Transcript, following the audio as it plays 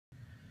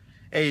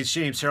Hey, it's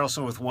James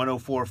Haralson with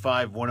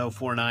 104.5,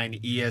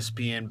 104.9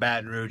 ESPN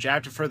Baton Rouge.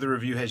 After Further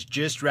Review has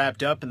just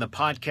wrapped up, and the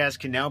podcast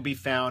can now be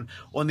found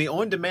on the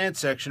on-demand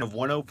section of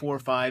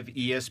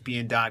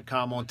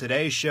 104.5ESPN.com. On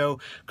today's show,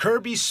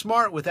 Kirby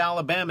Smart with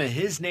Alabama.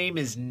 His name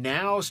is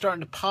now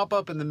starting to pop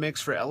up in the mix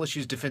for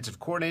LSU's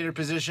defensive coordinator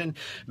position.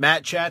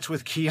 Matt chats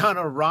with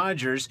Kiana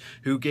Rogers,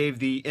 who gave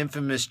the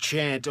infamous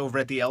chant over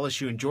at the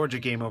LSU and Georgia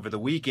game over the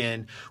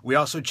weekend. We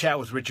also chat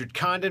with Richard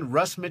Condon,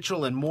 Russ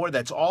Mitchell, and more.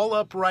 That's all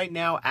up right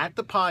now at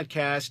the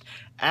podcast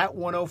at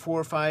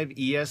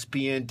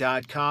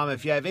 1045ESPN.com.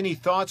 If you have any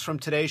thoughts from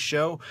today's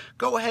show,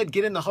 go ahead,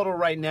 get in the huddle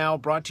right now,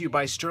 brought to you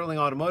by Sterling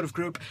Automotive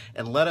Group,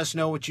 and let us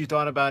know what you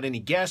thought about any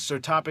guests or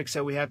topics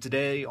that we have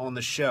today on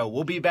the show.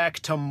 We'll be back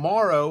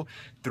tomorrow,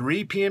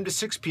 3 p.m. to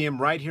 6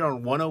 p.m. right here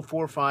on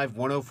 104.5,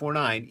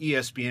 104.9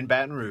 ESPN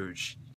Baton Rouge.